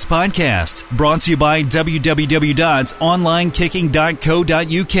martial arts podcast, brought to you by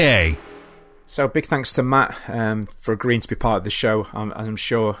www.onlinekicking.co.uk. So big thanks to Matt for agreeing to be part of the show. I'm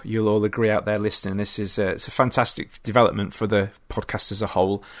sure you'll all agree out there listening. This is it's a fantastic development for the podcast as a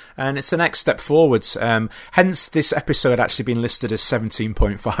whole, and it's the next step forwards. Hence, this episode had actually been listed as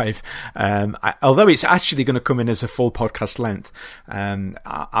 17.5, although it's actually going to come in as a full podcast length.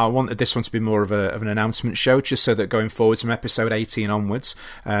 I wanted this one to be more of an announcement show, just so that going forwards from episode 18 onwards,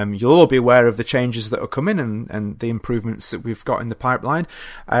 you'll all be aware of the changes that are coming and the improvements that we've got in the pipeline.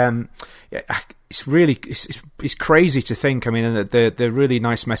 It's really it's crazy to think. I mean, the really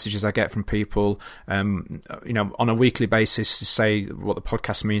nice messages I get from people, on a weekly basis to say what the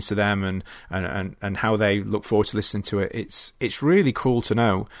podcast means to them and how they look forward to listening to it. It's really cool to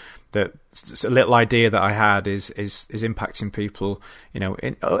know that a little idea that I had is impacting people,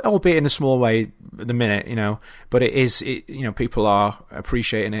 albeit in a small way at the minute, but people are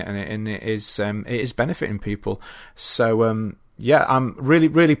appreciating it and it is benefiting people. So, yeah, I'm really,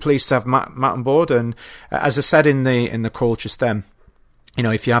 really pleased to have Matt on board. And as I said in the call just then,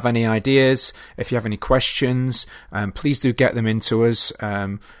 if you have any ideas, if you have any questions, please do get them into us.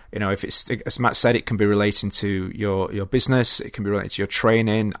 If it's, as Matt said, it can be relating to your business, it can be related to your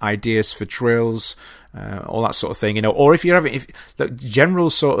training, ideas for drills, all that sort of thing. Or if you're having general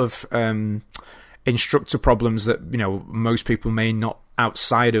sort of instructor problems that most people may not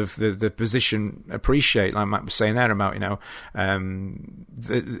outside of the position appreciate, like Matt was saying there about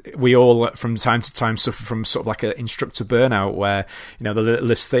we all from time to time suffer from sort of like an instructor burnout where the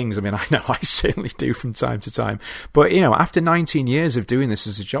littlest things. I mean, I know I certainly do from time to time, but after 19 years of doing this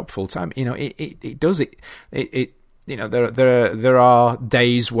as a job full time, it does it. There are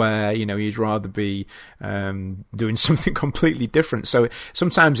days where you'd rather be doing something completely different. So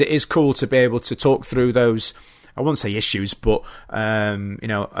sometimes it is cool to be able to talk through those, I won't say issues, but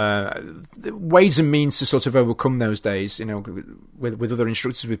ways and means to sort of overcome those days. With other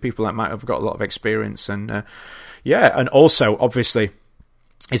instructors, with people that might have got a lot of experience, and and also obviously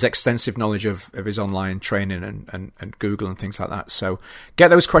his extensive knowledge of his online training and Google and things like that. So get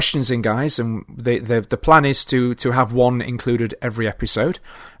those questions in, guys, and the plan is to have one included every episode,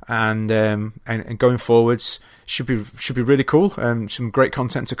 and going forwards should be really cool, and some great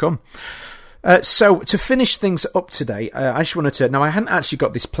content to come. So to finish things up today, I just wanted to. Now, I hadn't actually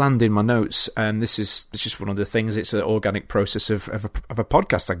got this planned in my notes, and it's just one of the things. It's an organic process of a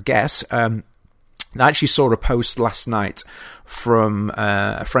podcast, I guess. I actually saw a post last night from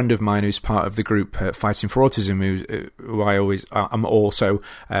a friend of mine who's part of the group Fighting for Autism, who I'm also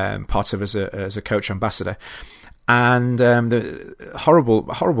part of as a coach ambassador, and the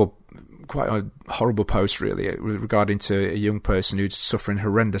horrible quite a horrible post, really, regarding to a young person who's suffering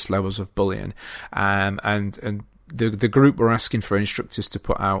horrendous levels of bullying, and the group were asking for instructors to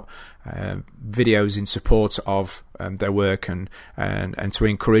put out videos in support of their work and to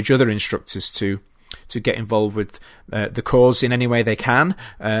encourage other instructors to get involved with the cause in any way they can,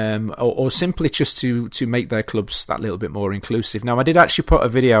 or simply just to make their clubs that little bit more inclusive. Now, I did actually put a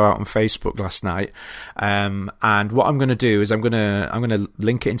video out on Facebook last night, and what I'm going to do is I'm going to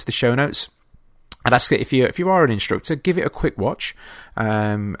link it into the show notes. I'd ask that if you are an instructor, give it a quick watch.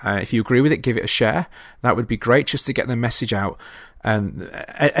 If you agree with it, give it a share. That would be great, just to get the message out.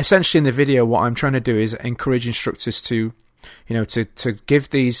 Essentially, in the video, what I'm trying to do is encourage instructors to give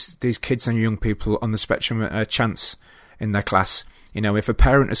these kids and young people on the spectrum a chance in their class. If a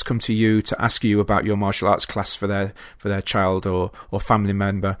parent has come to you to ask you about your martial arts class for their child or family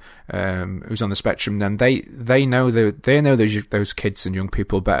member who's on the spectrum, then they know those kids and young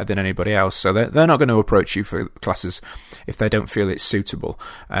people better than anybody else. So they're not going to approach you for classes if they don't feel it's suitable.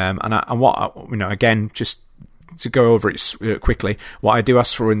 Again, just to go over it quickly, what I do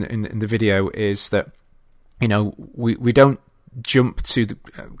ask for in the video is that we don't jump to the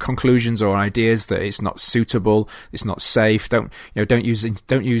conclusions or ideas that it's not suitable, it's not safe. Don't use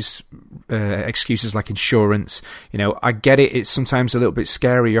excuses like insurance. I get it. It's sometimes a little bit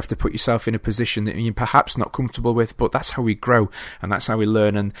scary. You have to put yourself in a position that you're perhaps not comfortable with, but that's how we grow and that's how we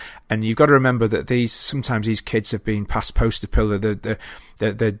learn. And you've got to remember that sometimes these kids have been passed poster pillar.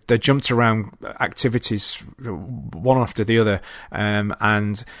 They're jumped around activities one after the other,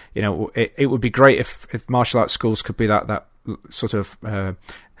 and it would be great if martial arts schools could be that sort of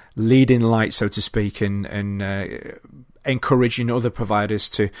leading light, so to speak, in encouraging other providers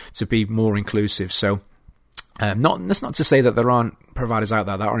to be more inclusive. So that's not to say that there aren't providers out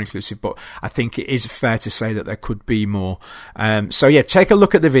there that are inclusive, but I think it is fair to say that there could be more. So yeah, take a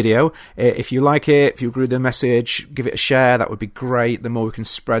look at the video. If you like it, if you agree with the message, give it a share. That would be great. The more we can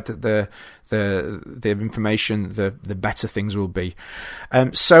spread the information, the better things will be.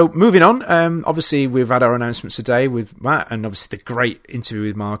 So moving on, obviously we've had our announcements today with Matt, and obviously the great interview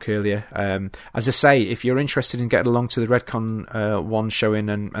with Mark earlier. As I say, if you're interested in getting along to the Redcon 1 showing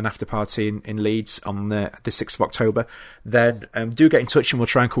and after party in Leeds on the 6th of October, then do get in touch and we'll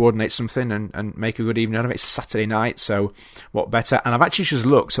try and coordinate something and make a good evening out of it. It's a Saturday night, so what better? And I've actually just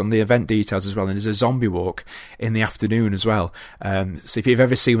looked on the event details as well, and there's a zombie walk in the afternoon as well. So if you've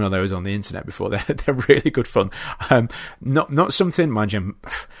ever seen one of those on the internet before, they're really good fun. Not something, mind you,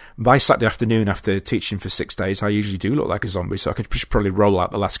 by Saturday afternoon after teaching for 6 days, I usually do look like a zombie, so I could probably roll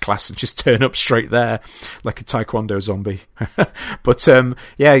out the last class and just turn up straight there like a taekwondo zombie. But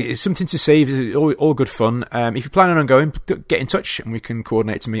yeah, it's something to see. It's all good fun. If you're planning on going, get in touch and we can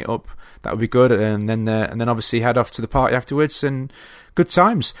coordinate to meet up. That would be good. And then obviously head off to the party afterwards, and good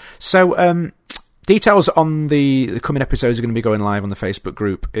times. So details on the coming episodes are going to be going live on the Facebook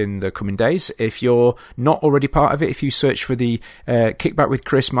group in the coming days. If you're not already part of it, if you search for the Kickback with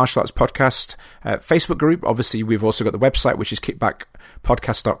Chris Martial Arts Podcast Facebook group, obviously we've also got the website, which is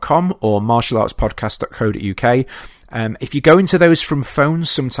kickbackpodcast.com or martialartspodcast.co.uk. If you go into those from phones,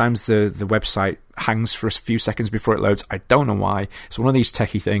 sometimes the website hangs for a few seconds before it loads. I don't know why. It's one of these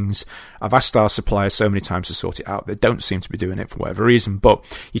techie things. I've asked our supplier so many times to sort it out. They don't seem to be doing it for whatever reason, but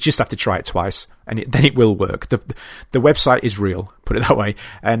you just have to try it twice, and then it will work. The website is real, put it that way.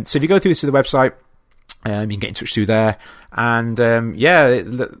 And so if you go through to the website, you can get in touch through there, and yeah,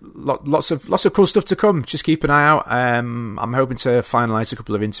 lots of cool stuff to come. Just keep an eye out. I'm hoping to finalise a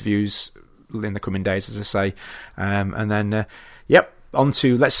couple of interviews in the coming days, as I say, and then on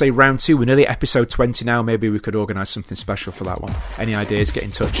to, let's say, round 2. We're nearly episode 20 now. Maybe we could organise something special for that one. Any ideas, get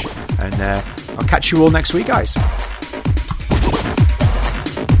in touch, and I'll catch you all next week, guys.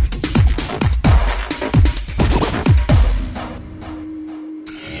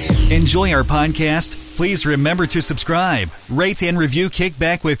 Enjoy our podcast? Please remember to subscribe, rate and review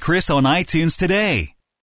Kickback with Chris on iTunes today.